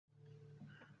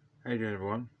How you doing,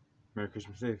 everyone? Merry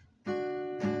Christmas Eve.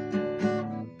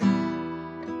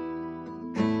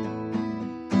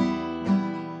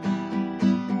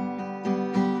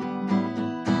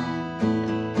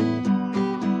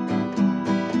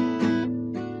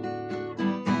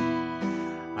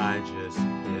 I just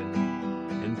been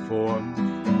informed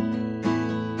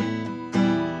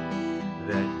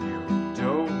that you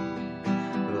don't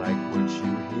like what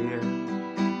you hear.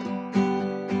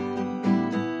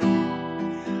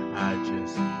 I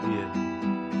just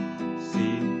didn't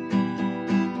see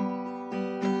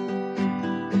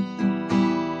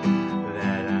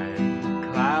that I am a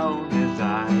clown as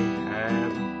I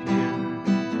appear,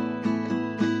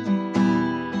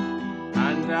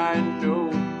 and I know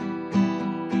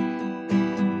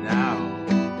now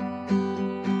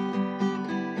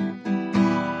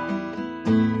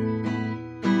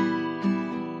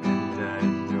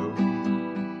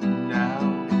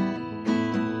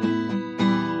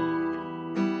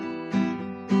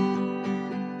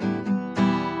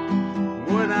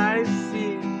what I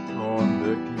see on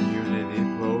the community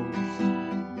post.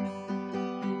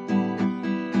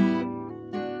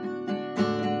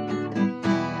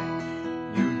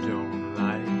 You don't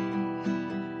like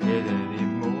it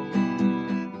anymore.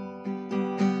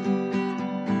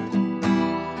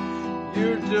 You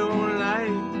don't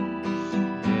like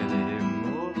it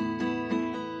anymore.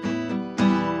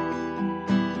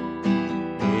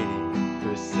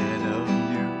 80% of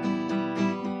you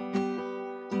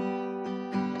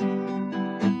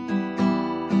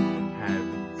have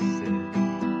said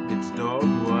it's dog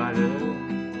water.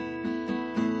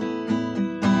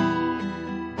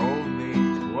 Only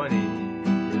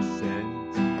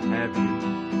 20% have you.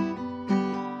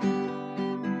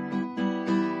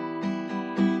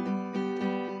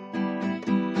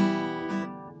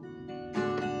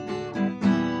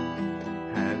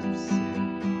 Have said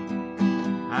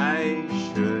I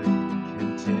should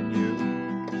continue.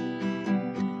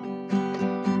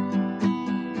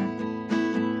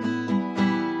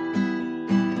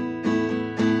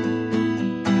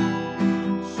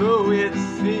 So it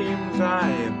seems I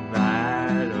am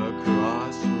at a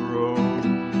crossroads,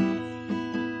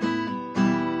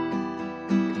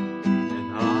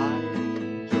 and I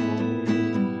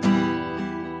don't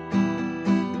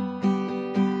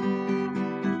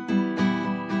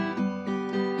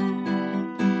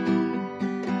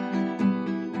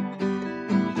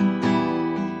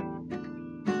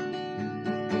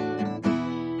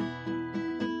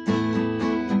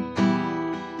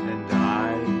and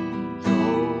I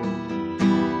don't.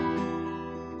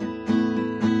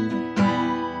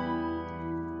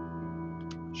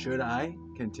 Should I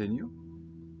continue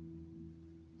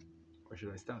or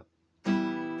should I stop?